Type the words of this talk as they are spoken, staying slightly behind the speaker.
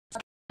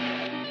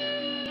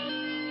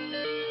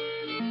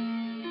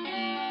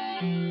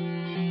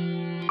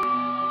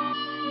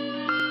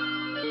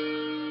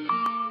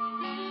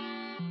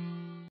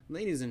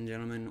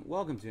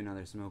welcome to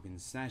another Smokin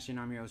session.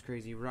 I'm your host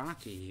Crazy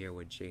Rocky here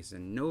with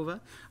Jason Nova.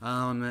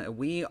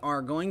 We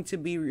are going to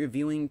be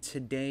reviewing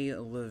today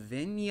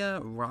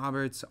Livinia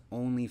Roberts'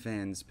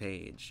 OnlyFans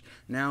page.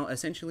 Now,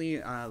 essentially,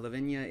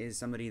 Livinia is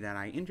somebody that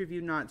I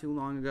interviewed not too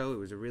long ago. It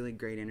was a really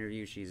great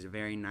interview. She's a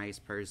very nice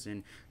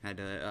person, had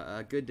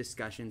a good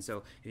discussion.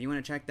 So if you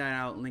want to check that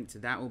out, link to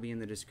that will be in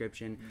the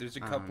description. There's a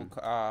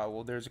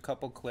couple. There's a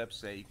couple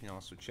clips that you can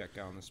also check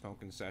out on the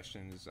Smokin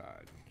Sessions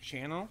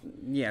channel.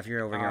 Yeah, if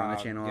you're over here on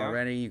the channel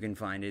already, you can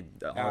find it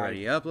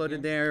already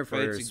uploaded there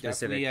for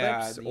specific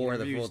clips or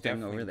the full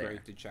thing over there.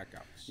 Great to check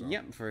out. So.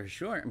 Yep, for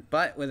sure.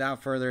 But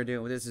without further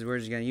ado, we're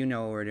just gonna, you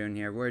know what we're doing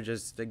here. We're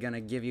just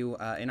gonna give you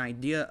an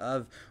idea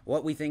of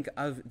what we think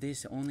of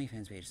this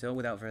OnlyFans page. So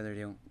without further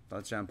ado,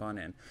 let's jump on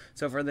in.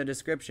 So for the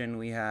description,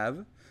 we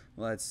have,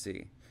 let's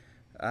see.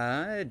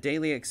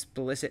 Daily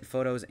explicit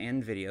photos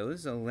and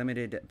videos,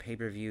 limited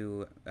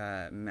pay-per-view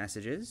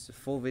messages,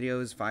 full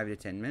videos 5 to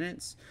 10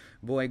 minutes,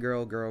 boy,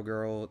 girl, girl,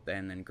 girl,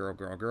 and then girl,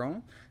 girl,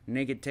 girl.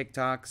 Naked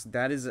TikToks,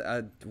 that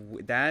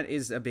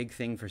is a big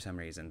thing for some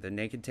reason. The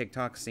naked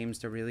TikTok seems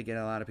to really get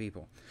a lot of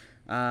people.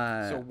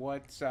 So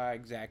what's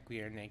exactly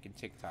are naked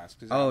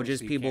TikToks? Oh,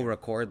 just people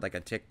record like a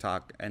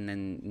TikTok and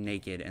then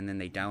naked, and then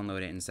they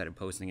download it instead of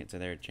posting it to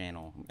their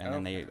channel, and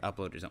then they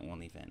upload it to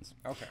OnlyFans.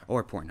 Okay.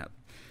 Or Pornhub.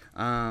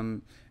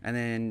 And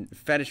then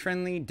fetish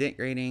friendly, dick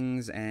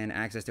ratings, and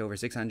access to over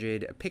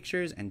 600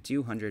 pictures and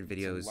 200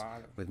 videos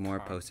with more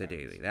posted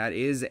daily. That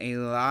is a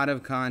lot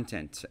of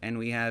content. And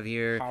we have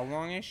here... How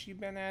long has she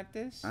been at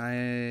this? I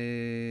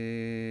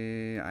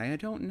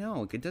don't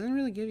know. It doesn't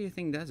really give you a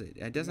thing, does it?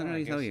 It doesn't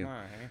really tell you.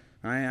 Not,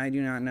 eh? I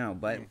do not know.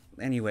 But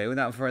anyway,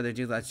 without further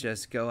ado, let's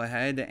just go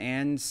ahead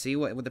and see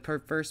what the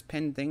first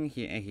pinned thing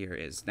here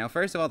is. Now,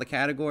 first of all, the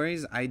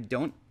categories, I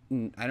don't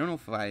know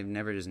if I've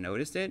never just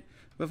noticed it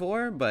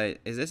before, but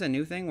is this a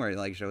new thing where it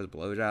like shows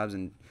blowjobs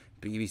and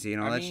BBC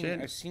and all that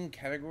shit? I've seen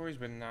categories,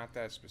 but not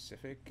that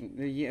specific.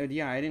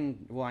 Yeah, I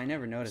didn't. Well, I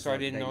never noticed. So I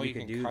didn't know you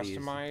can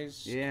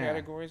customize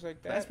categories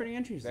like that. That's pretty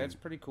interesting. That's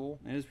pretty cool.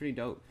 It is pretty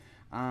dope.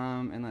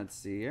 And let's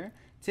see here.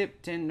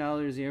 Tip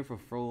 $10 here for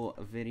full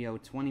video,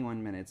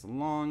 21 minutes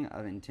long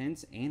of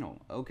intense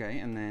anal. Okay,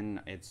 and then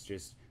it's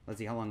just, let's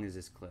see, how long is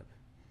this clip?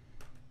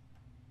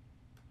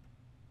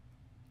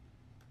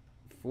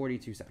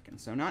 42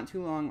 seconds. So not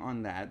too long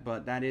on that,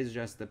 but that is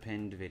just the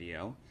pinned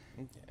video.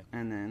 Okay.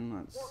 And then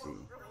let's see.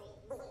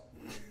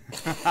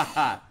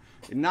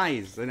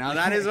 Nice. So now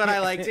that is what I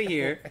like to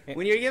hear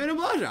when you're giving a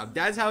blowjob.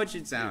 That's how it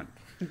should sound.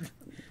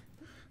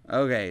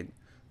 Okay.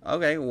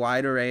 Okay,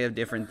 wide array of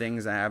different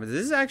things that happen.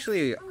 This is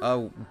actually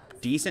a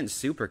decent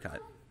supercut.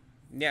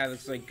 Yeah,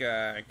 it's like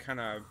kind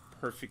of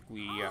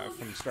perfectly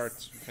from start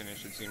to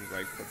finish. It seems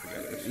like put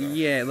together. So.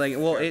 Yeah, like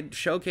it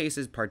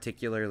showcases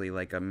particularly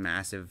like a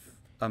massive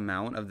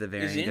amount of the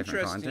varying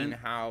different content. It's interesting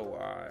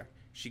how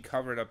she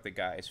covered up the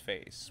guy's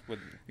face with.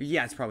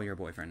 Yeah, it's probably her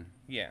boyfriend.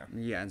 Yeah.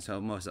 Yeah, and so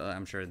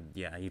I'm sure.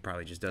 Yeah, he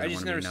probably just doesn't. I just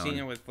want to never be known. seen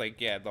it with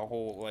the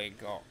whole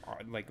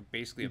like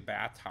basically a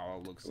bath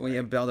towel looks. Well,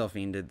 yeah, Belle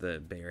Delphine did the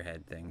bear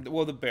head thing.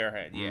 Well, the bear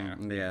head, yeah.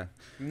 Yeah.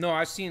 No,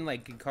 I've seen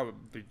like cover,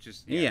 but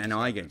just. Yeah, no,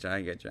 I get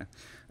you.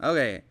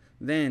 Okay.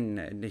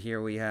 Then here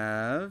we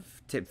have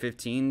tip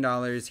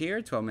 $15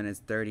 here, 12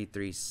 minutes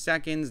 33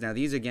 seconds. Now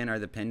these again are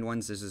the pinned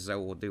ones. This is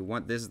we'll do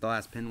one. This is the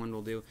last pinned one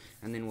we'll do,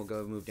 and then we'll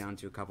move down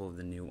to a couple of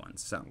the new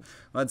ones. So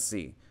let's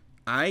see.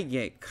 I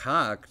get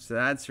cucked.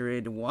 That's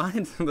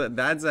what?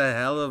 That's a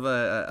hell of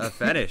a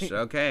fetish.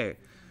 Okay.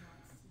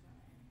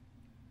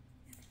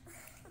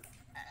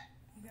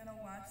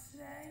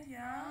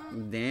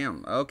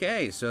 Damn.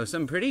 Okay, so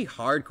some pretty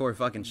hardcore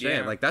fucking shit.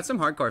 Yeah. Like that's some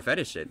hardcore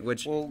fetish shit.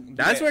 Which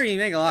that's where you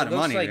make a lot of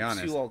money. Like to be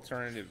honest. Two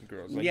alternative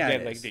girls. Like,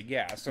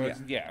 yeah. So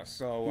it's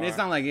So it's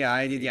not like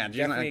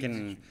just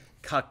like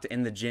cucked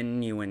in the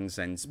genuine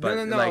sense.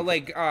 But no.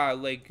 Like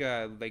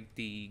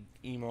the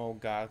emo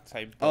goth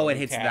type. Oh, it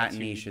hits that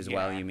niche as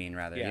well. You mean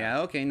rather? Yeah.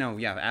 Okay. No.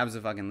 Yeah.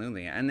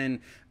 Abso-fucking-lutely. And then.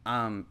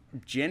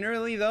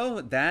 Generally though,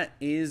 that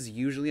is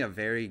usually a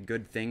very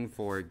good thing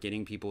for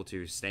getting people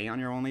to stay on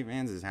your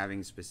OnlyFans, is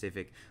having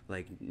specific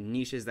like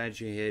niches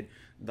that you hit,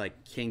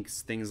 like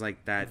kinks, things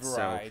like that.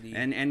 Variety. So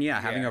and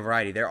having a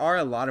variety. There are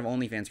a lot of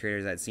OnlyFans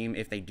creators that seem,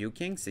 if they do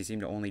kinks, they seem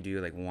to only do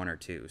like one or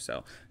two.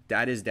 So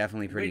that is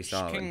definitely pretty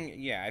solid.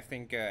 I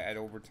think at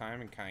over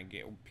time it kind of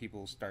get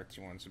people start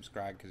to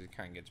unsubscribe because it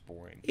kind of gets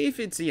boring. If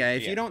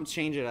you don't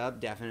change it up,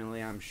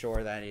 definitely, I'm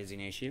sure that is an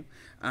issue.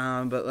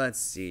 But let's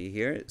see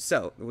here.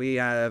 So we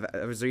have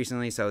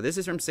so this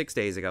is from 6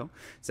 days ago.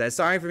 It says,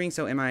 sorry for being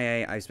so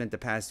MIA. I spent the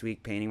past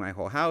week painting my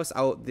whole house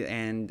out,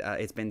 and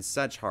it's been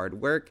such hard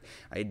work.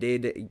 I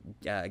did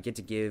get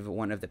to give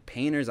one of the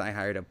painters I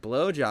hired a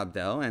blowjob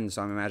though, and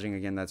so I'm imagining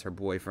again that's her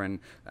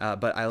boyfriend.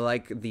 But I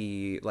like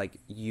the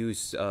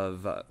use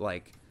of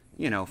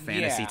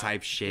fantasy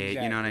type shit.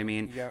 Exactly. You know what I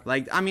mean? Yep.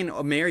 Like, I mean,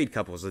 married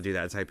couples will do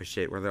that type of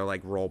shit where they're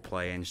like role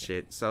play and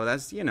shit. So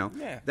that's,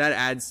 that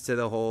adds to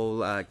the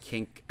whole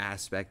kink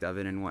aspect of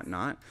it and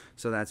whatnot.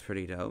 So that's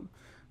pretty dope.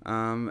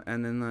 And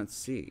then let's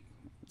see.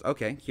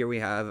 okay, here we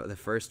have the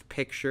first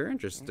picture,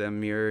 just a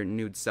mere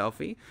nude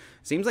selfie.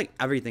 Seems like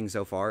everything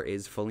so far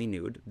is fully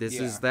nude.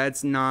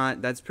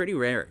 That's pretty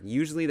rare.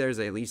 Usually there's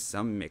at least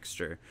some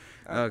mixture.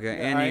 Okay,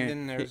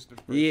 and there's the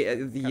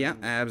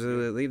first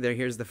absolutely.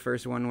 Here's the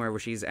first one where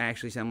she's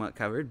actually somewhat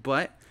covered,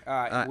 but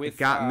with,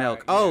 got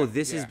milk.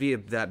 This is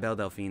that Belle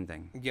Delphine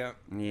thing. Yep.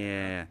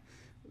 Yeah,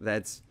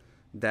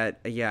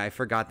 I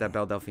forgot that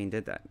Belle Delphine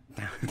did that.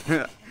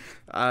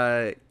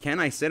 Can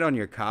I sit on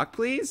your cock,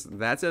 please?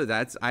 I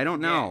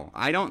don't know.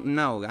 I don't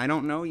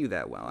know you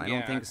that well. I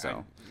don't think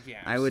so.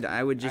 I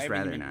would just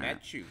rather not.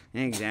 Met you.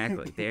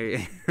 Exactly.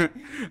 There.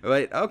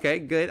 But okay,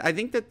 good. I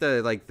think that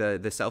the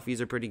selfies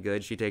are pretty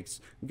good. She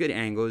takes good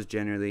angles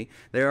generally.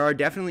 There are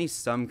definitely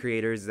some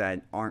creators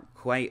that aren't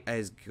quite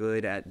as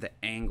good at the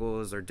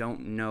angles or don't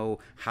know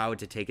how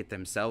to take it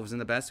themselves in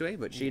the best way,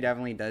 but she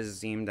definitely does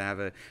seem to have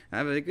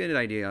a good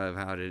idea of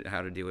how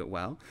to do it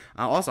well.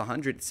 Also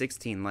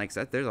 116 likes.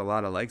 There's a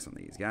lot of likes on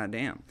these.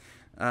 Goddamn.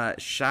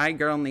 Shy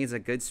girl needs a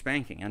good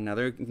spanking.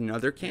 Another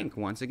kink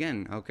once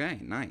again. Okay,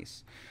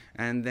 nice.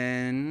 And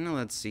then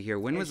let's see here.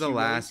 When was the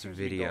last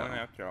video? Going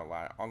after a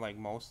lot,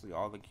 mostly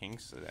all the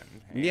kinks.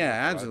 Yeah,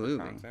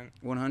 absolutely,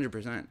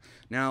 100%.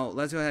 Now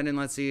let's go ahead and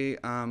let's see.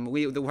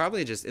 We'll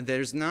probably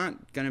there's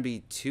not gonna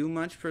be too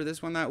much for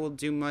this one that will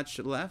do much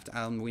left.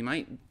 We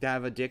might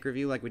have a dick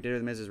review like we did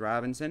with Mrs.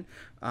 Robinson.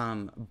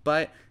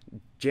 But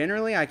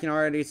generally, I can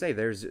already say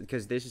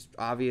because this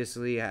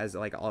obviously has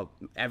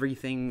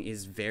everything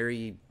is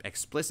very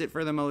explicit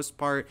for the most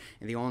part,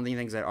 and the only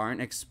things that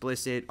aren't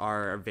explicit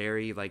are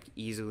very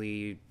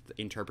easily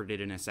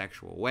interpreted in a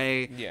sexual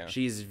way. Yeah.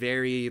 She's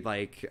very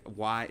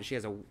wide. She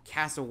has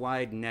cast a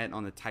wide net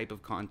on the type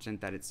of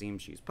content that it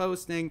seems she's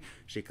posting.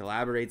 She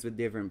collaborates with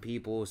different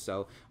people.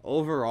 So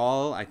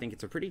overall, I think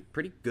it's a pretty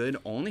good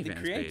OnlyFans page.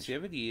 The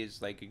creativity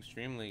is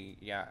extremely.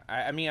 Yeah.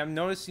 I mean, I'm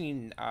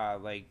noticing a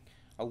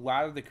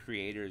lot of the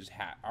creators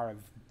have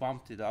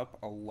bumped it up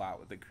a lot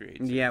with the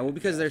creativity. Yeah, well,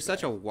 because there's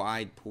such a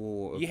wide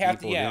pool of people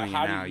doing it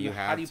now.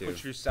 How do you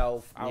put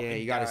yourself out? Yeah,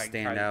 you got to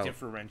stand out.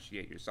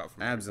 Differentiate yourself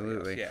from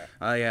Absolutely. Else.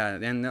 Yeah.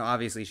 And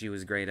obviously she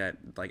was great at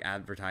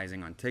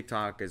advertising on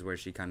TikTok, is where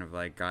she kind of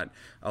got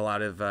a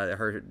lot of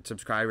her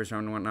subscribers from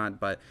and whatnot.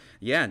 But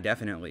yeah,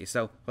 definitely.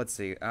 So let's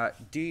see.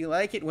 Do you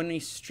like it when we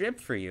strip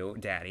for you,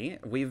 Daddy?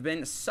 We've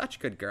been such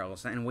good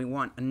girls, and we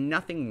want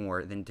nothing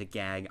more than to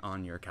gag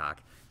on your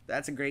cock.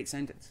 That's a great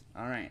sentence.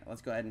 All right,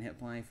 let's go ahead and hit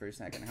play for a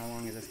second. How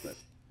long is this clip?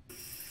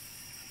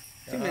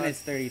 2 minutes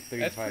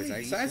 35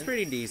 seconds. So that's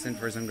pretty decent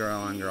for some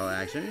girl-on-girl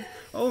action.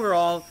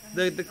 Overall,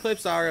 the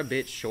clips are a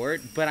bit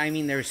short, but I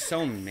mean, there's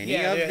so many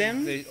of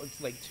them.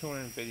 It's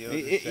 200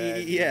 videos.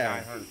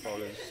 900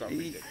 photos. Something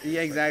ridiculous.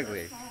 Yeah,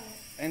 exactly.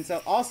 And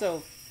so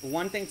also,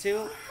 one thing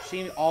too,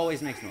 she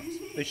always makes noise.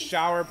 The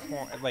shower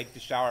porn,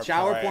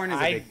 shower porn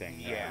is a big thing.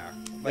 Yeah.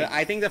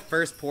 I think the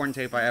first porn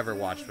tape I ever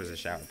watched was a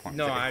shower porn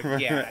tape.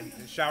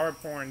 The shower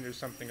porn, there's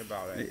something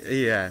about it.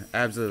 Yeah,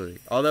 absolutely.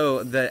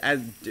 Although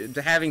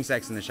the having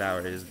sex in the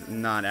shower is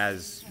not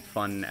as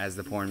fun as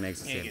the porn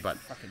makes it seem. But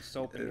fucking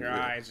soap in your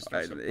eyes.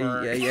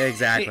 Yeah,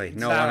 exactly.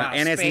 No,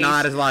 and it's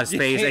not a lot of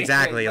space.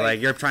 Exactly.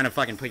 You're trying to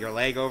fucking put your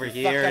leg over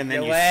here, and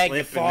then you slip,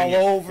 you fall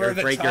over,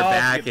 break your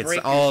back. It's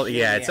all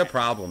it's a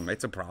problem.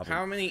 It's a problem.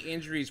 How many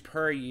injuries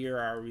per year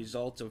are a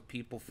result of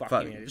people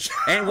fucking?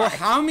 And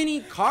how many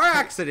car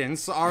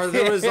accidents are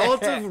the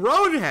result of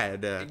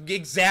roadhead?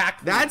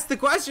 Exactly. That's the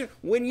question.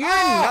 When you're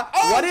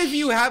what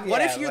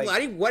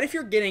if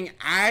you're getting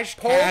ash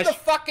cash? Pull the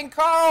fucking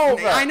car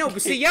over. I know,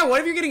 but see,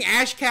 what if you're getting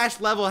ash cash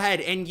level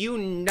head and you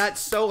nut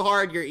so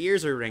hard your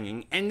ears are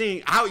ringing, and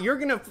then you're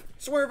gonna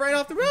swerve right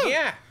off the road?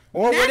 Yeah.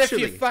 Or what if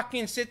you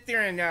fucking sit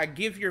there and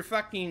give your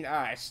fucking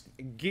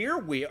gear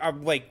wheel,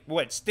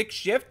 stick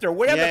shift or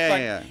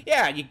whatever?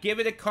 Yeah, you give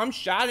it a cum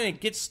shot and it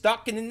gets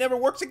stuck and it never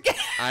works again.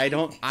 I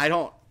don't.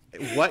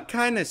 What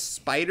kind of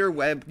spider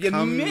web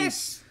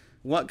miss?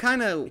 What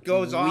kind of it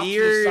goes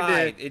weird off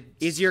the side.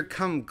 Is your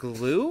cum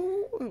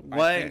glue?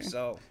 What? I think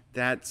so.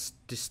 That's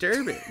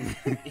disturbing.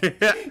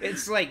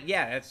 It's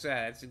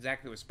that's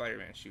exactly what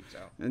Spider-Man shoots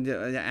out.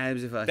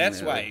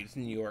 That's why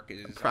New York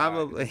is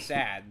probably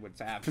sad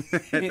what's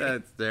happening.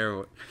 That's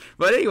terrible.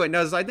 But anyway,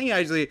 no. So I think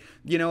actually,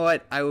 you know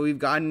what? We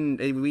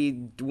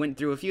went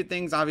through a few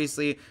things.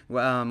 Obviously,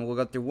 we'll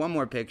go through one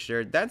more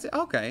picture. That's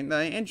okay.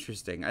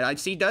 Interesting.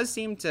 She does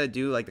seem to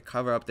do to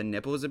cover up the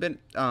nipples a bit.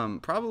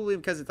 Probably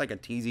because it's a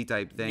teasy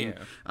type thing.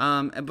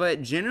 Yeah.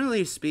 But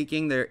generally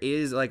speaking, there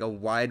is a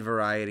wide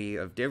variety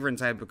of different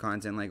type of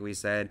content, like we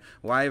said,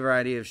 wide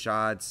variety of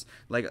shots.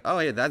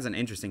 That's an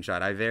interesting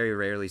shot. I very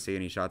rarely see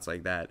any shots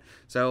like that.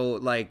 So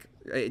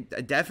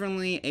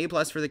definitely A+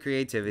 for the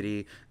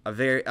creativity. A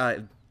very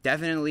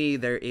definitely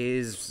there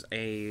is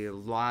a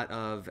lot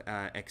of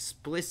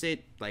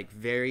explicit, like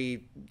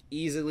very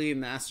easily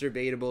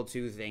masturbatable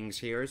to things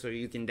here. So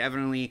you can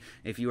definitely,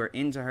 if you are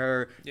into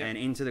her and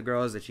into the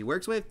girls that she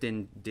works with,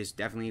 then this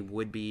definitely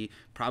would be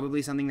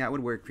probably something that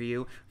would work for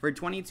you. For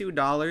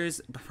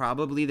 $22,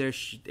 probably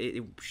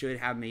it should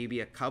have maybe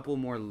a couple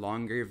more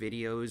longer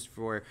videos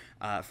for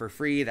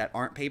free that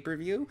aren't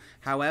pay-per-view.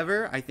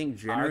 However, I think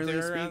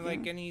generally speaking,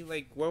 like any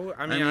like what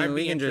I mean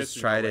we can just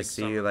try to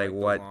see like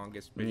what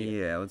longest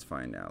video. Yeah, let's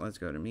find out. Let's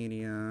go to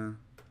media.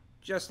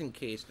 Just in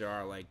case there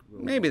are like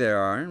maybe there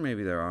are.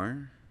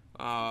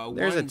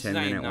 There's a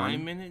 10-minute one.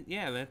 9-minute.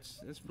 Yeah,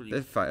 that's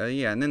pretty.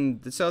 Yeah, and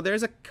then so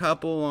there's a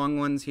couple long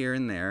ones here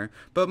and there,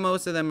 but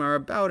most of them are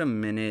about a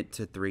minute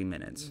to 3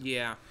 minutes.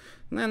 Yeah.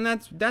 And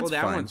that's well,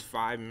 that fine. One's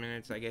 5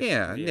 minutes, I guess.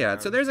 Yeah.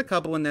 So there's a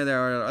couple in there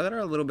that are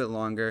a little bit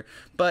longer.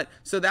 But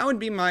so that would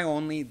be my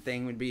only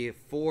thing would be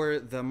for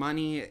the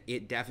money.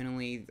 It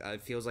definitely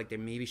feels like there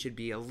maybe should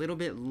be a little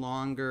bit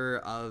longer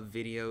of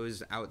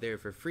videos out there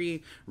for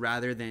free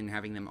rather than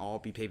having them all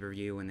be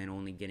pay-per-view and then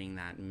only getting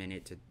that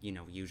minute to,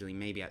 usually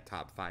maybe at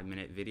top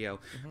 5-minute video.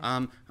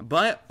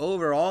 But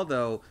overall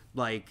though,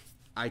 like,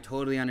 I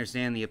totally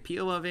understand the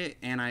appeal of it,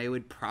 and I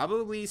would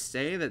probably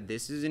say that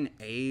this is an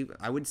A.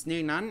 I would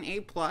say not an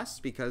A+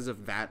 because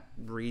of that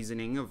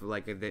reasoning of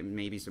like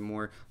maybe some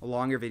more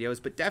longer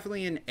videos, but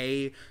definitely an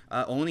A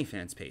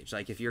OnlyFans page.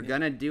 Like if you're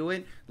gonna do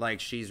it, like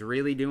she's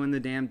really doing the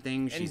damn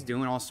thing. She's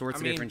doing all sorts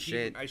of different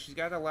shit. She's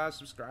got a lot of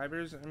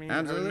subscribers. I mean,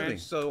 absolutely.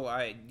 So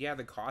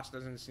the cost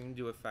doesn't seem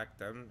to affect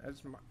them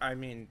as much. I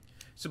mean,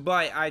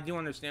 but I do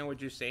understand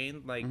what you're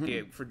saying. Like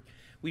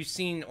we've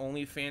seen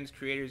OnlyFans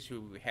creators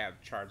who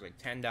have charged like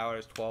 $10,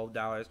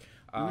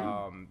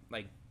 $12.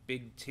 Like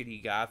Big Titty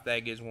Goth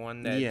Egg is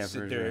one that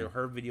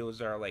her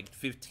videos are like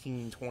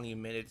 15, 20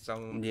 minutes.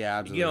 Yeah,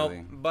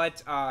 absolutely.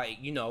 But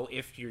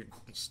if you're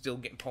still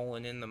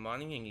pulling in the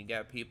money and you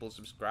got people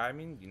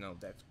subscribing,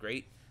 that's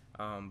great.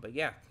 But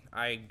yeah,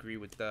 I agree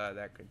with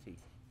that critique.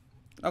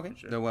 Okay.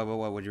 Sure. So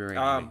what would you rate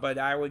it? But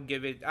I would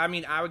give it. I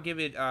mean, I would give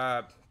it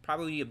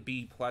probably a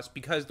B+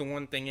 because the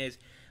one thing is.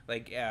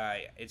 Like,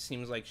 it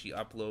seems like she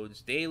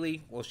uploads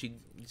daily. Well, you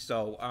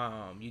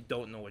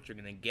don't know what you're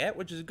gonna get,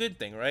 which is a good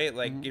thing, right?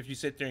 Like, if you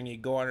sit there and you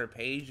go on her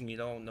page and you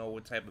don't know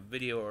what type of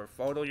video or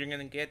photo you're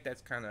gonna get,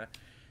 that's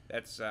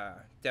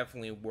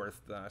definitely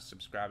worth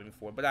subscribing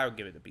for. But I would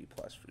give it a B+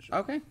 for sure.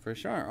 Okay, for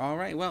sure. All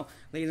right. Well,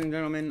 ladies and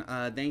gentlemen,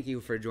 thank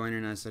you for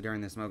joining us during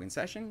the Smokin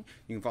session.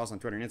 You can follow us on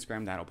Twitter and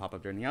Instagram. That'll pop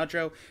up during the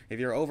outro. If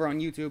you're over on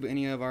YouTube,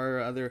 any of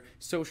our other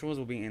socials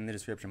will be in the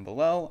description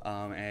below,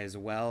 as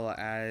well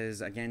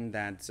as, again,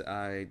 that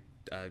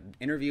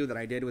interview that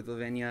I did with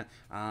Livinia.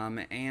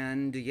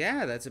 And,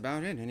 yeah, that's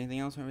about it. Anything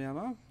else we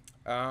have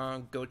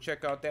on? Go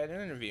check out that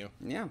interview.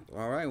 Yeah.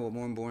 All right. Well,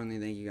 more importantly,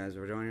 thank you guys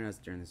for joining us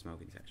during the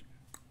Smokin section.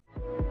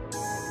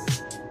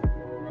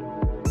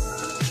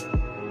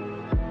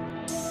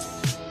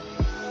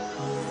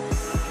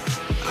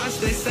 I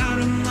stay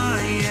silent.